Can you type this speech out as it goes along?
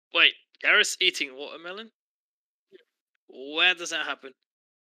Garrus eating watermelon? Where does that happen?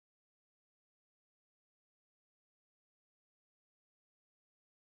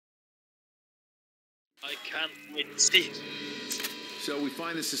 I can't wait to see it. So we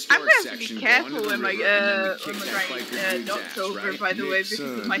find this I'm historic gonna have to section. be careful when my knocks over, by the way, because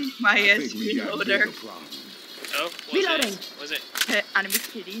of my reloader. Oh, Reloading. Was it? Anime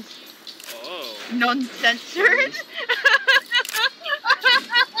kitties. Oh. Non-censored. Oh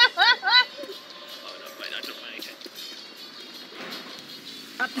no, wait, I don't mind anything.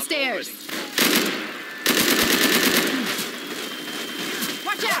 Up the stairs.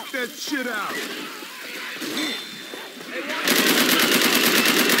 Watch out! That shit out.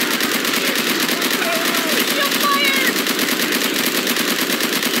 You're fired!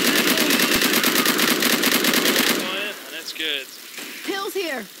 That's good. Pills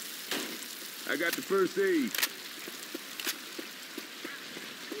here. I got the first aid.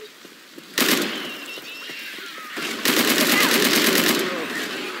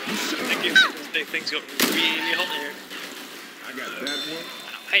 Thank you. Things got really hot here. I got that one.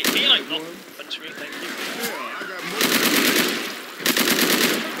 Hey, can you like not punch me? Thank you. Yeah, I got more.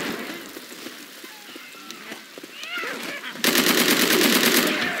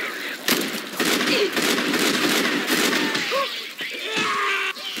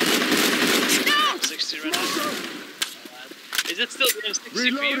 Is it still the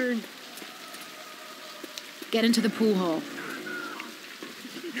M60 for you? Get into the pool hall. Is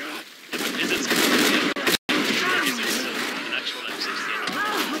it still an actual M60?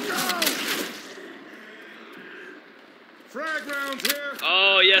 Frag rounds here.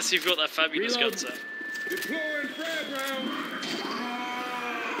 Oh yes, you've got that fabulous gun, sir. Deploying frag round.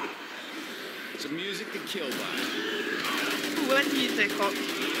 Some music to kill by. What music?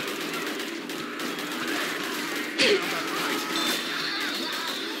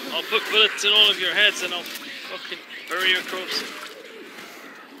 I'll put bullets in all of your heads and I'll fucking bury your corpse.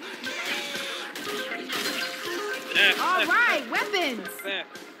 All right, weapons. There.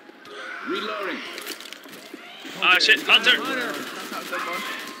 Reloading. Ah shit, Hunter! That's not a good one.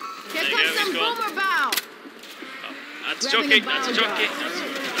 Here There you comes go, some he's gone. boomer bow. Oh, that's Grabbing joking, a that's bow joking.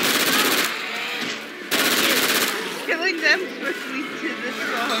 Killing them swiftly to this song.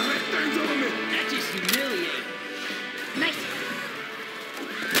 That just humiliating. Nice.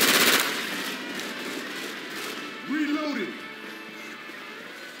 Reloading.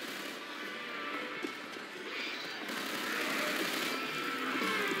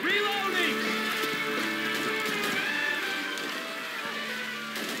 Reloading!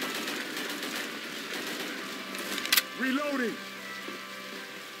 Reloading.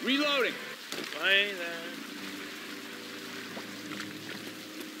 Reloading. Right there.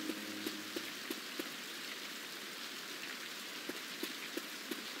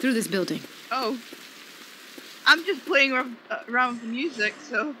 Through this building. Oh. I'm just playing around with the music,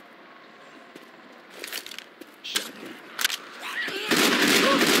 so.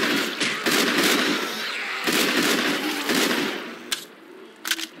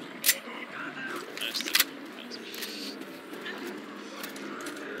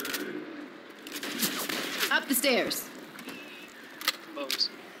 Up the stairs. Bones.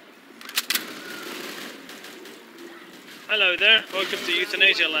 Hello there, welcome to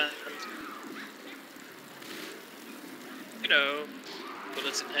Euthanasia Land. You know,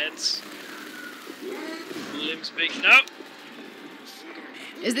 bullets in heads. Limbs big. No!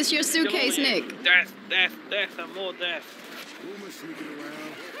 Is this your suitcase, Come on, you. Nick? Death, death, death, and more death. Boomer sneaking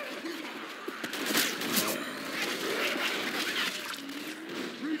around.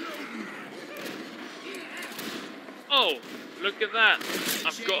 Oh, look at that.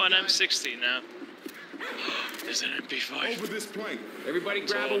 I've got an M60 now. There's an MP5. Over this plank. Everybody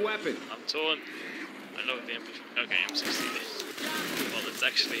grab a weapon. I'm torn. I love the MP5. Okay, M60. Well, it's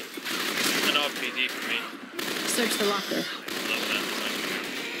actually an RPD for me. Search the locker. Love that.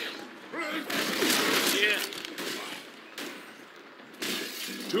 Yeah.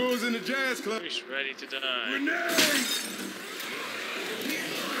 Tools in the jazz club. He's ready to die. Grenade!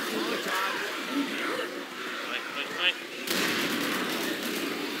 Wait.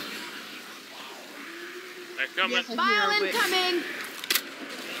 They're coming. Yes, I File hear a witch. incoming.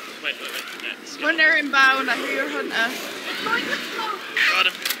 Wait. Let's go. When they're inbound, I hear a hunter. Got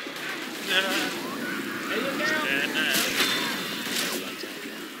him.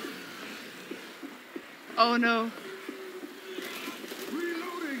 Oh no.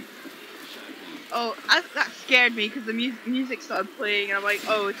 Reloading. Oh, that scared me because the music started playing and I'm like,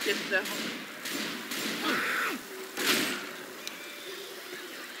 oh, it's just a.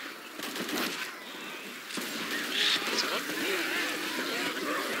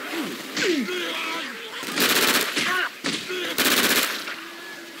 Okay,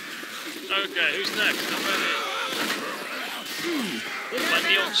 who's next? I'm ready. Like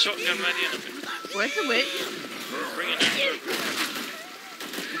the old shotgun ready and everything. Where's the witch? Bring it in.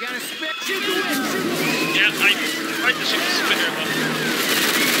 You gotta spit. Shoot the witch. Yeah, I tried to shoot the spinner, but...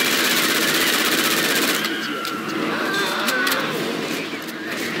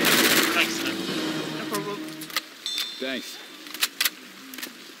 Thanks, man. No problem. Thanks.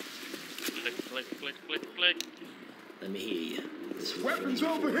 Click, click, click, click, click. Let me hear you. Weapons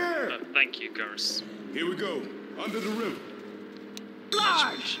over here! Thank you, Gurs. Here we go. Under the river.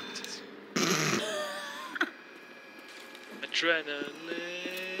 Large! Adrenaline.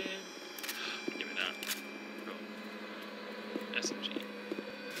 Give me that. Go. SMG.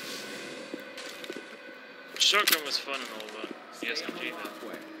 Shotgun was fun and all, but the SMG then.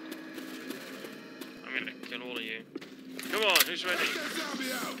 I'm gonna kill all of you. Come on, who's ready? Get that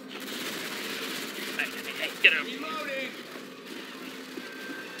zombie out! Hey, get him! Reloading!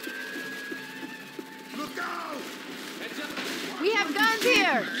 Look out! We have guns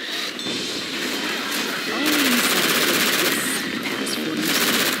here!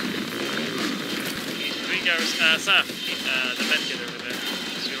 Three Gurs, Saf, the medkit over there.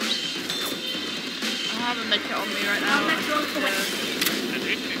 It's yours. I have a medkit on me right now.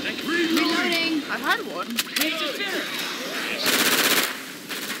 Thank you. Reloading! I've had one.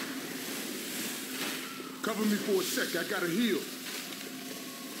 Cover me for a sec. I gotta heal.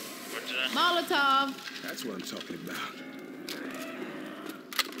 What's that? Molotov! That's what I'm talking about.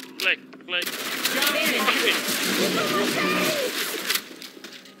 Click, click.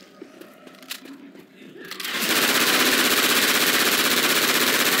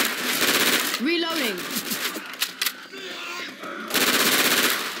 Reloading!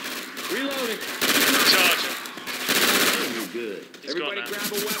 Reloading. Charger. You're good. He's Everybody gone now.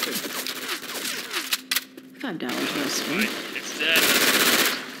 grab a weapon. $5 well spent. Right, it's dead.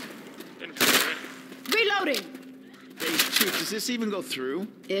 Didn't come for it. Reloading! Hey, Chief, does this even go through?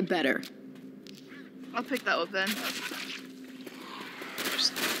 It better. I'll pick that up then.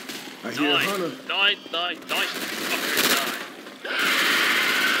 Just I hear a die. hunter. Die, fuckers, die.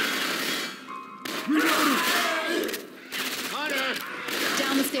 Hunter!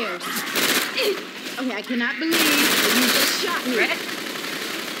 Down the stairs. Okay, I cannot believe that you just shot me.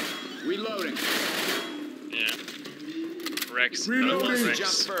 Reloading. Yeah. Rex. Reloading. Rex.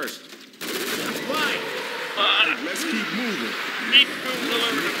 Jump first. Why? Let's keep moving. Keep moving all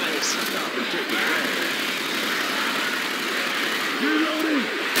over the place. Stop and take the bag. Reloading.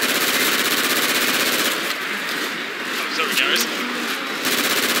 Oh, sorry, guys.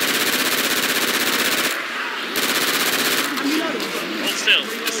 Hold still.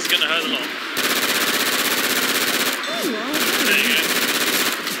 This is gonna hurt a lot. There you go.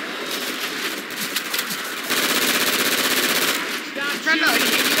 Try not to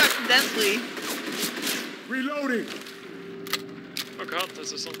shoot you accidentally. Reloading. Oh god,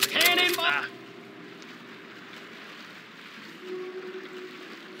 there's something. Cannonball! Ah.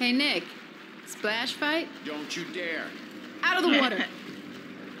 Hey, Nick. Splash fight? Don't you dare. Out of the water.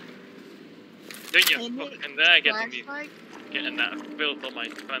 Don't you Hey, Nick, fucking dare getting me Flashlight? getting that filth on my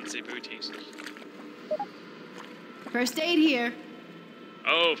fancy booties. First aid here.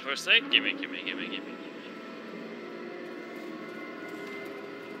 Oh, first aid? Gimme.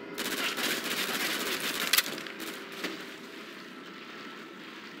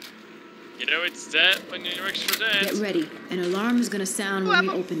 You know it's dead when you're extra dead. Get ready. An alarm is gonna sound when we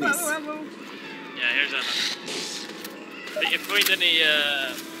open this. Ammo. Yeah, here's Anna. Did you find any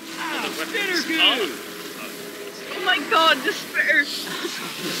other weapons? Oh my god, the spitter!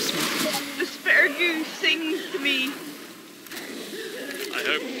 The spitter goo sings to me. I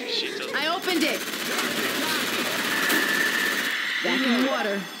hope she doesn't. I opened it. Back in the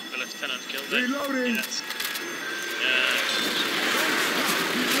water. The lieutenant killed it. Reloading. Yes.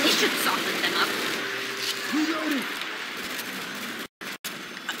 We should soften them up. Reloading.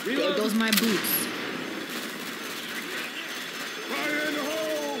 There goes my boots. Fire in the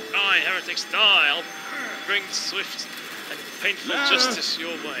hole. Die, heretics, die! I'll bring swift and painful justice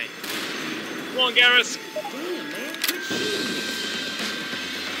your way. Come on, Garrus!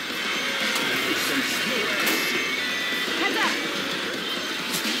 Heads up.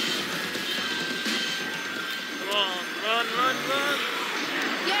 Come on, run!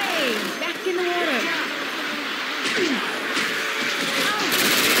 Yay! Back in the water.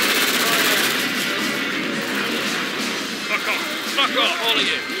 Fuck off, all of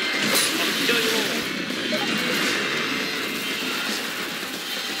you! I'll kill you all.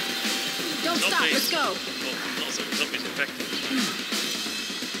 Don't stop. Let's go. Well, also, zombies infected.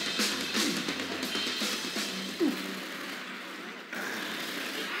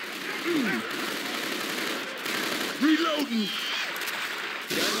 Reloading.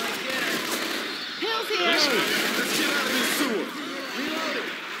 Pills here. Let's get out of this sewer.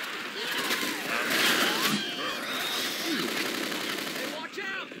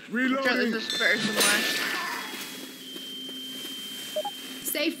 Reloading. Sure, there's a spitter somewhere.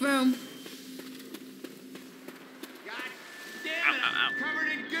 Safe room. Damn it, I'm covered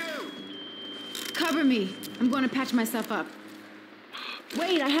in goo. Cover me. I'm going to patch myself up.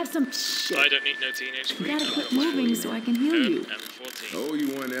 Wait, I have some shit. I don't need no teenage You queen. gotta quit moving so I can heal you. M14. Oh,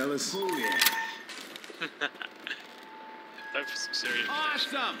 you want Ellis? Oh, yeah. Time for some serious.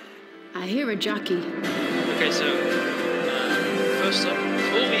 Awesome. I hear a jockey. Okay, so first up,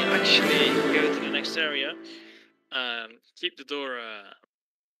 before we actually go to the next area, keep the door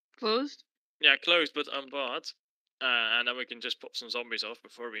Closed? closed but unbarred, and then we can just pop some zombies off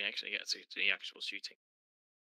before we actually get to the actual shooting.